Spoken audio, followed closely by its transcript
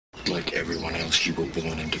Like everyone else, you were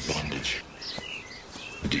born into bondage.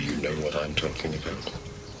 Do you know what I'm talking about?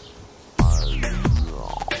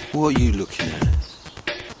 What are you looking at?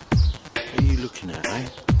 What are you looking at, eh?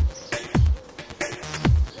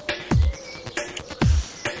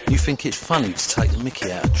 You think it's funny to take the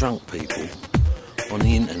mickey out of drunk people on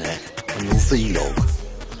the internet, on your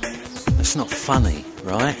vlog? It's not funny,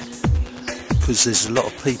 right? Because there's a lot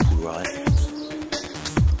of people, right,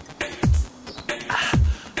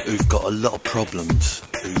 who've got a lot of problems,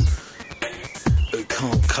 who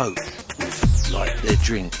can't cope with, like, their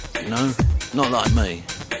drink, you know? Not like me.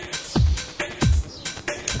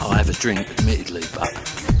 I have a drink, admittedly, but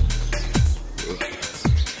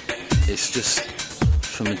it's just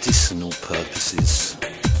for medicinal purposes.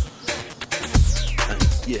 And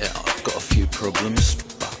yeah, I've got a few problems,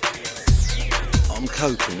 but I'm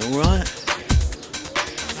coping, alright?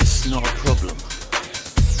 It's not a problem.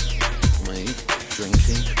 Me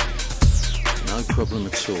drinking, no problem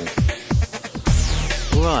at all.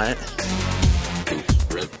 Alright?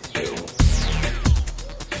 Red pill.